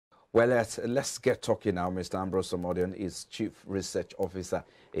Well, let's get talking now. Mr. Ambrose Omodion is Chief Research Officer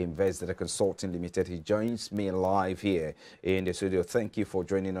in Investor Consulting Limited. He joins me live here in the studio. Thank you for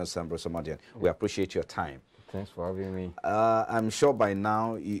joining us, Ambrose Omodion. We appreciate your time. Thanks for having me. I'm sure by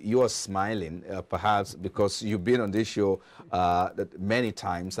now you are smiling, perhaps because you've been on this show many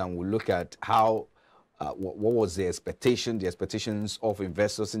times, and we look at how what was the expectations of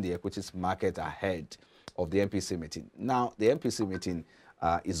investors in the equities market ahead of the MPC meeting. Now, the MPC meeting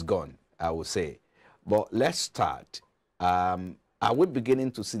is gone, I would say. But let's start. Are we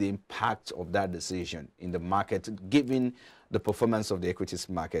beginning to see the impact of that decision in the market, given the performance of the equities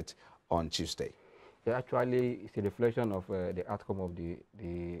market on Tuesday? Yeah, actually, it's a reflection of the outcome of the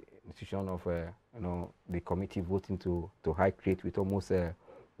decision of the committee voting to hike rate with almost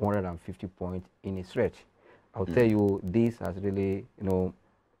 150 points in a stretch. I'll tell you, this has really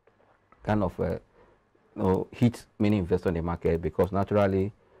kind of hit many investors in the market, because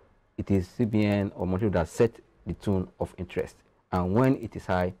naturally it is CBN or Monetary that set the tone of interest, and when it is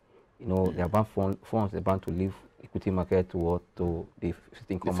high, there are bound funds are bound to leave equity market to the fixed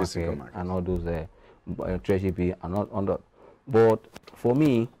income market and all those treasury bill and all on that. But for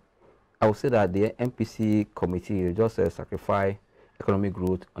me, I would say that the MPC committee just sacrifice economic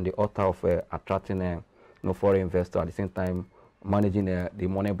growth on the altar of attracting foreign investors, at the same time managing the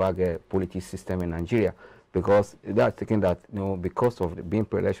money bag policy system in Nigeria, because they are thinking that because of being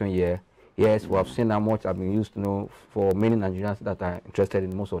pre-election year, yes, we have seen how much have been used for many Nigerians that are interested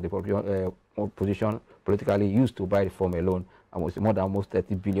in most of the position politically used to buy the form alone, and more than almost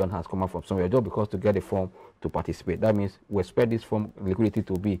 30 billion has come out from somewhere just because to get the form to participate. That means we expect this form liquidity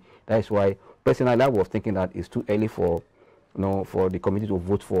to be. That is why personally I was thinking that it's too early for for the committee to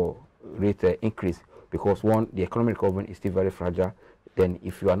vote for rate increase, because one, the economic recovery is still very fragile. Then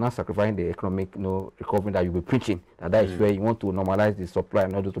if you are not sacrificing the economic recovery that you'll be preaching, that is where you want to normalize the supply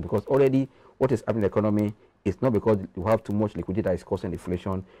and all that, because already what is happening in the economy is not because you have too much liquidity that is causing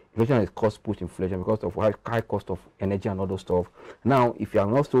inflation. Inflation is cost push inflation because of high cost of energy and all those stuff. Now, if you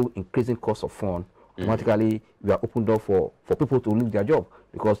are also increasing cost of fund, automatically you are open door for people to lose their job,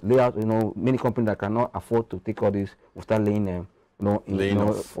 because layout, many companies that cannot afford to take all this will start laying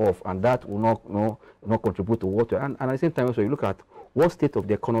off, and that will not contribute to water. And at the same time, also you look at what state of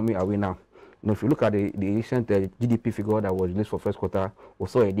the economy are we now. If you look at the recent GDP figure that was released for first quarter, we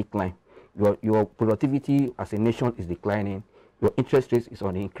saw a decline. Your productivity as a nation is declining. Your interest rate is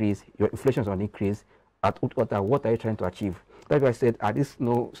on the increase. Your inflation is on the increase. What are you trying to achieve? That's why I said at this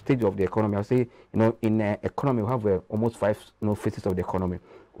stage of the economy, I say in economy we have almost 5 phases of the economy.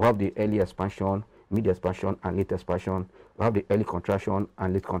 We have the early expansion, mid expansion, and late expansion. We have the early contraction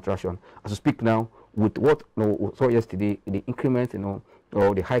and late contraction. As we speak now, with what we saw yesterday, the increment,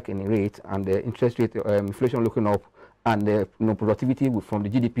 or the hike in the rate and the interest rate, inflation looking up, and the productivity from the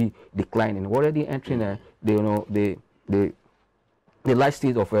GDP declining, we're already entering the last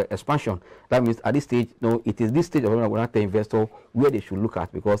stage of expansion. That means at this stage, it is this stage of the investor where they should look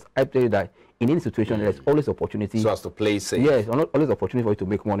at, because I tell you that in any situation there's always opportunity. So as to play safe. Yes, always opportunity for you to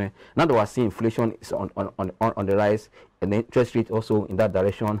make money. Now that we're seeing inflation is on the rise, and the interest rate also in that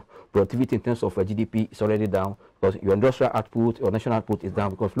direction. Productivity in terms of GDP is already down, because your industrial output, your national output is down.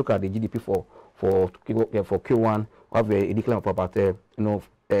 Because look at the GDP for Q1, we have a decline of about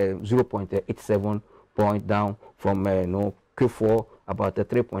 0.87 point down from Q4, about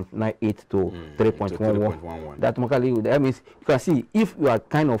 3.98 to 3.11. That means you can see if you are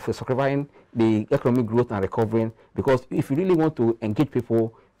kind of sacrificing the economic growth and recovering, because if you really want to engage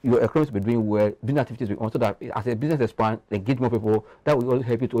people, your economy will be doing well, doing activities will also that as a business expands, engage more people, that will also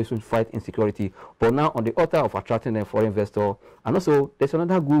help you to also fight insecurity. But now on the altar of attracting a foreign investor, and also there's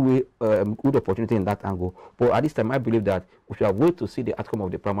another good way, good opportunity in that angle. But at this time, I believe that we should wait to see the outcome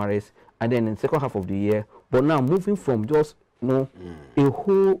of the primaries, and then in the second half of the year. But now moving from just a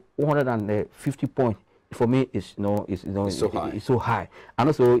whole 150 points for me is so high. And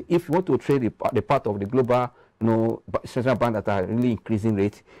also, if you want to trade the part of the global central bank that are really increasing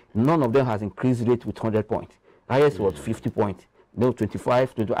rate, none of them has increased rate with 100 points. Highest was 50 points.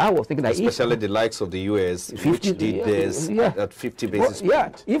 25, 20. I was thinking that especially the likes of the US, 50, which did this at 50 basis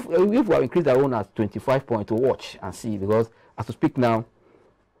points. Yeah, if we have increased our own at 25 points, to watch and see, because as we speak now,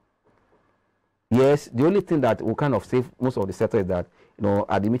 yes, the only thing that will kind of save most of the sector is that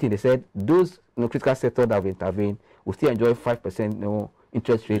at the meeting they said those critical sectors that have intervened will still enjoy 5%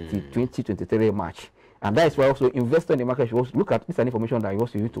 interest rate till 2023 March. And that is why also investors in the market should also look at this information that you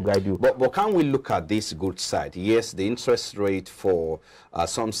also use to guide you. But can we look at this good side? Yes, the interest rate for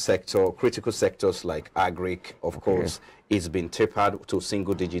some critical sectors like agric, of course, is been tapered to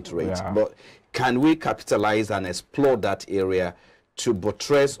single-digit rates. Yeah. But can we capitalize and explore that area to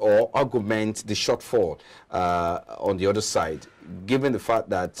buttress or augment the shortfall on the other side, given the fact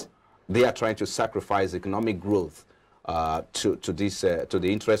that they are trying to sacrifice economic growth to the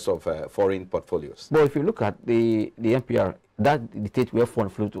interests of foreign portfolios? Well, if you look at the NPR, that dictates where foreign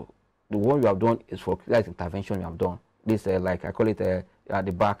flow to. The one you have done is for that intervention you have done. This like I call it at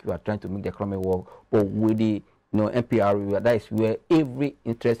the back, you are trying to make the economy work, but with the NPR, that is where every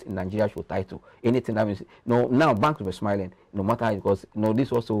interest in Nigeria should tie to. Anything that means, now banks will be smiling, no matter how, because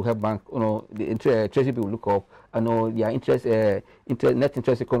this also will help bank. The treasury will look up. Their interest, net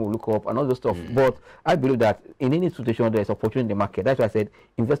interest income will look up, and all those stuff. But I believe that in any situation there is opportunity in the market. That's why I said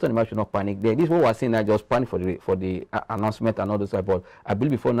investors in the market should not panic. This is what we're seeing now, just panic for the announcement and all those stuff. But I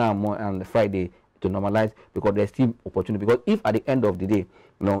believe before now on Friday to normalize, because there's still opportunity. Because if at the end of the day,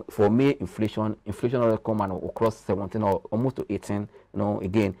 for me, inflation will come and will cross 17 or almost to 18,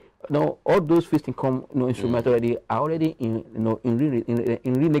 again, all those fixed income instruments already are already in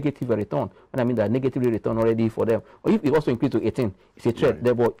real negative return. When I mean that negative return already for them, or if it also increase to 18, it's a threat.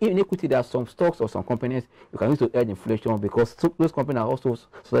 Right. But in equity, there are some stocks or some companies you can use to hedge inflation, because those companies are also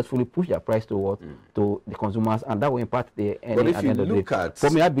successfully push their price towards to the consumers, and that will impact the but if you look at, for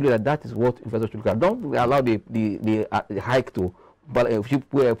me, I believe that is what investors should look at. Don't allow the hike to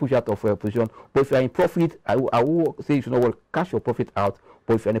push out of position. But if you are in profit, I will say you should not cash your profit out.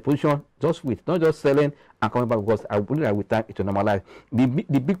 But if you're in a position, just wait, not just selling and coming back, because I believe that with time it will normalize. The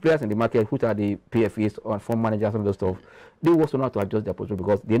big players in the market, which are the PFAs or fund managers and those stuff, they also know how to adjust their position,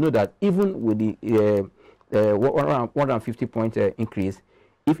 because they know that even with the 150 point increase,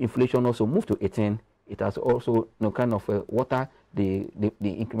 if inflation also move to 18, it has also kind of water the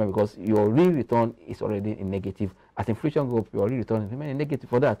increment, because your real return is already in negative. As inflation goes up, your real return is in negative.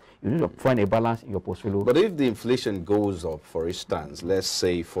 For that, you need to find a balance in your portfolio. But if the inflation goes up, for instance, let's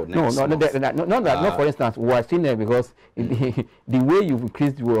say for next month, not for instance, we are seeing there, because the way you've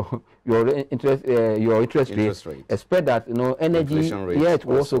increased your interest rate, expect that energy it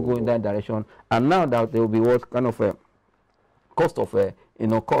will also go in that direction. And now that there will be what kind of cost of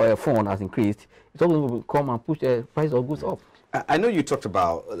phone has increased, it's also will come and push the price of goods up. I know you talked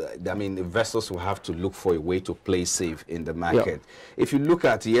about, investors will have to look for a way to play safe in the market. Yeah. If you look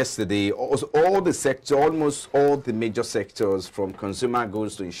at yesterday, all the sectors, almost all the major sectors, from consumer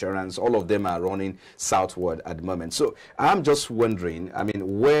goods to insurance, all of them are running southward at the moment. So I'm just wondering,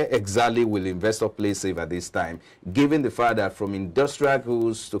 where exactly will investor play safe at this time, given the fact that from industrial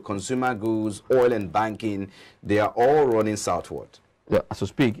goods to consumer goods, oil and banking, they are all running southward? Yeah, as we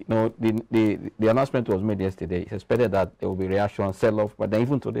speak, the announcement was made yesterday. It's expected that there will be reaction, sell-off, but then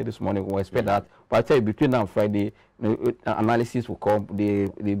even today, this morning, we expect that. But I tell you, between now and Friday, analysis will come. The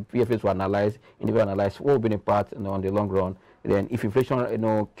PFAs will analyze, individual analyze what will be the impact on the long run. Then, if inflation,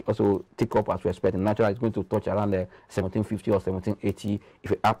 also tick up as we expect, naturally, it's going to touch around 1750 or 1780.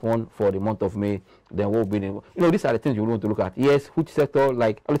 If it happen for the month of May, then what will be the, these are the things you want to look at. Yes, which sector,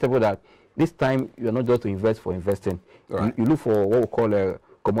 like I tell you that. This time, you're not just to invest for investing. Right. You look for what we call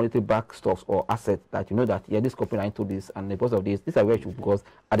commodity-backed stocks or assets that you know that, this company are into this, and because of this, these are where you should, because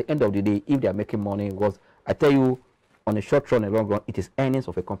at the end of the day, if they are making money, because I tell you, on the short run and long run, it is earnings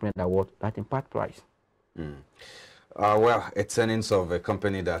of a company that impact price. Well, it's earnings of a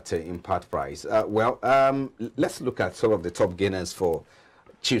company that impact price. Let's look at some of the top gainers for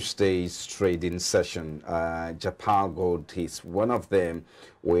Tuesday's trading session. Japan Gold is one of them,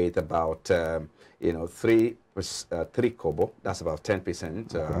 with about 3 kobo. That's about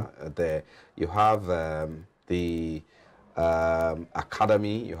 10%. There you have the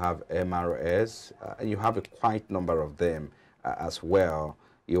Academy, you have MRS, and you have a quite number of them as well.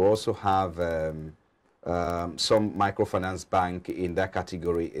 You also have some microfinance bank in that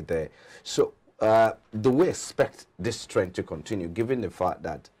category there. So do we expect this trend to continue, given the fact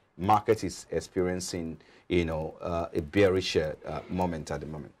that market is experiencing, a bearish moment at the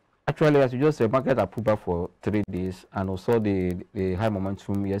moment? Actually, as you just said, market are pulled back for 3 days, and also the high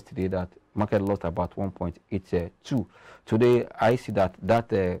momentum yesterday that market lost about 1.82. Today, I see that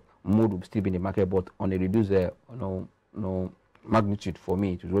mood will still be in the market, but on a reduced magnitude for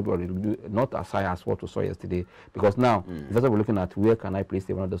me. It was not as high as what we saw yesterday, because now investors were looking at where can I place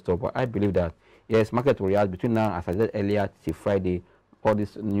another stock. But I believe that yes, market will react between now, as I said earlier, till Friday. All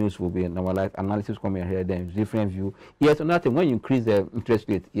this news will be normalized. Analysis coming here, then different view. Yes, another thing, when you increase the interest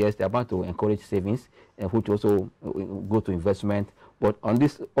rate, yes, they're about to encourage savings, which also go to investment. But on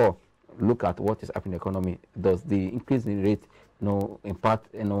this, look at what is happening in the economy. Does the increase in rate, impact,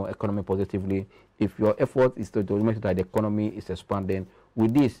 economy positively? If your effort is to make sure that the economy is expanding,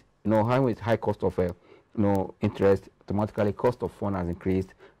 with this, high cost of, interest, automatically cost of fund has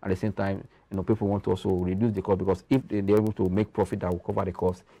increased. At the same time, people want to also reduce the cost, because if they're able to make profit that will cover the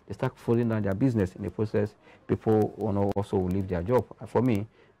cost, they start falling down their business. In the process, people also will leave their job. For me,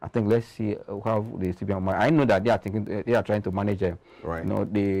 I think let's see how the CBN. I know that they are trying to manage,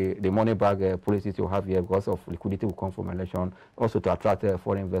 the money bag policies you have here, because of liquidity will come from election, also to attract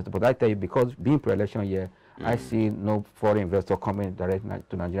foreign investors. But I tell you, because being pre-election year, I see no foreign investor coming direct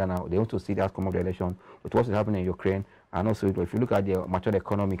to Nigeria now. They want to see the outcome of the election, with what's happening in Ukraine. And also, if you look at the mature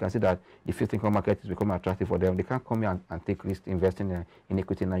economy, you can see that the fixed income market is becoming attractive for them. They can't come here and take risks investing in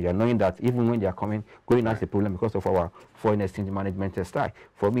equity in Nigeria, knowing that even when they are going as a problem because of our foreign exchange management style.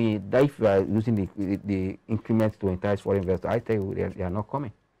 For me, that if you are using the increment to entice foreign investors, I tell you, they are not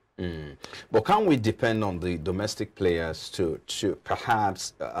coming. But can we depend on the domestic players to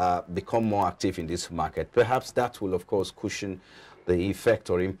perhaps become more active in this market? Perhaps that will, of course, cushion the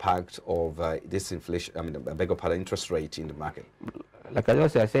effect or impact of this inflation, I beg your pardon, interest rate in the market. Like I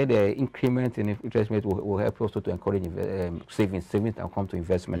just said, I said the increment in interest rate will help also to encourage savings and come to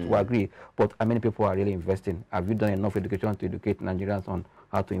investment. We agree, but how many people are really investing? Have you done enough education to educate Nigerians on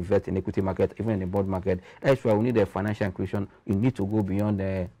how to invest in equity market, even in the bond market? Elsewhere, we need a financial inclusion. You need to go beyond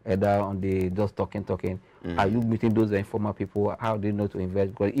either on the just talking. Are you meeting those informal people? How do they know to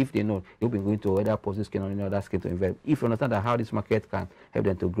invest? Because if they know, they'll be going to other policy scheme or any other scheme to invest. If you understand that how this market can help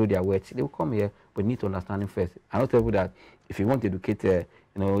them to grow their wealth, they will come here, but you need to understand it first. I will tell you that if you want to educate the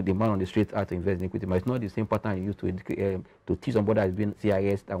man on the street how to invest in equity, but it's not the same pattern you use to educate, to teach somebody that has been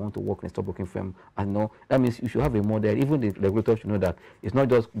CIS that want to work in a stockbroking firm. And that means you should have a model. Even the regulators should know that it's not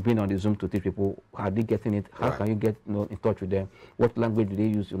just being on the Zoom to teach people. Are they getting it? How can you get in touch with them? What language do they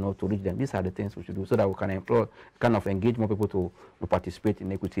use to reach them? These are the things we should do so that we can employ, kind of engage more people to participate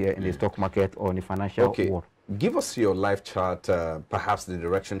in equity in the stock market or in the financial world. Give us your live chart, perhaps the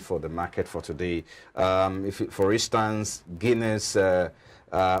direction for the market for today. For instance, Guinness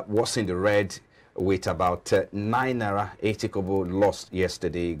was in the red with about 9 naira 80 kobo lost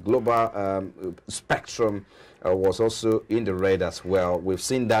yesterday. Global Spectrum was also in the red as well. We've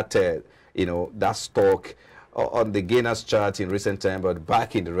seen that that stock on the Guinness chart in recent time, but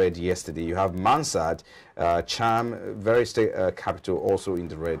back in the red yesterday. You have Mansard, Charm, Very Capital also in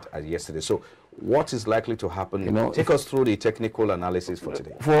the red yesterday. So what is likely to happen? Take us through the technical analysis for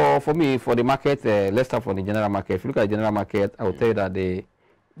today. For me, for the market, let's start from the general market. If you look at the general market, I will tell you that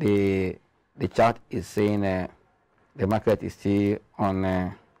the chart is saying the market is still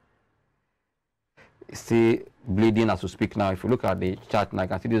on still bleeding as we speak now. If you look at the chart now, you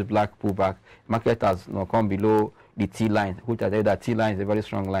can see this black pullback. Market has come below the T line, which I tell you that T line is a very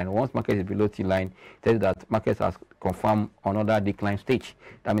strong line. Once market is below T line, it tells you that market has confirmed another decline stage.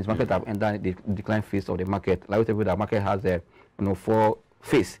 That means market have entered the decline phase of the market. Like we tell you that market has a 4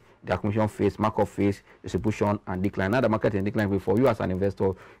 phase: the accumulation phase, markup phase, distribution, and decline. Now the market is in decline. For you as an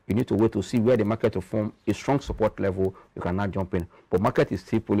investor, you need to wait to see where the market will form a strong support level. You cannot jump in. But market is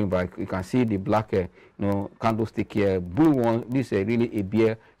still pulling back. You can see the black candlestick here. Bull one. This is really a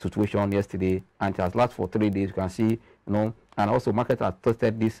bear situation yesterday, and it has lasted for 3 days. You can see, and also market has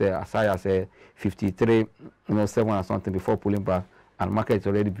tested this as high as 53, 7 or something before pulling back, and market is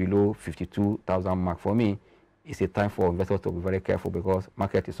already below 52,000 mark. For me, it's a time for investors to be very careful because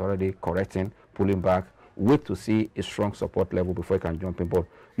market is already correcting, pulling back. Wait to see a strong support level before you can jump in. But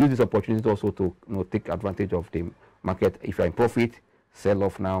use this opportunity also to take advantage of the market. If you're in profit, sell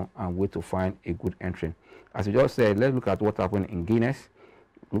off now and wait to find a good entry. As you just said, let's look at what happened in Guinness.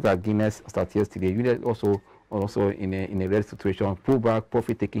 Look at Guinness start yesterday. Guinness also in a red situation, pullback,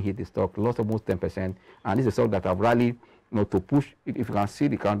 profit taking hit the stock, lost almost 10%. And this is a stock that have rallied to push. If you can see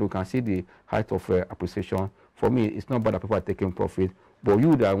the candle, you can see the height of appreciation. For me, it's not bad that people are taking profit, but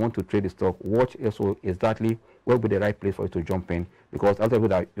you that want to trade the stock, watch also exactly what will be the right place for you to jump in. Because I'll tell you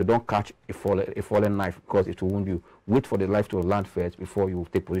that you don't catch a fallen knife because it will wound you. Wait for the knife to land first before you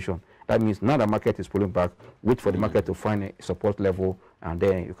take position. That means now the market is pulling back, wait for the market to find a support level, and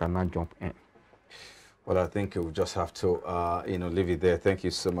then you cannot jump in. Well, I think we'll just have to, leave it there. Thank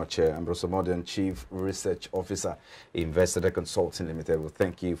you so much, Ambrose Omodeun, Chief Research Officer, Investor Consulting Limited. Well,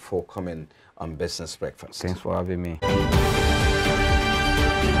 thank you for coming on Business Breakfast. Thanks for having me.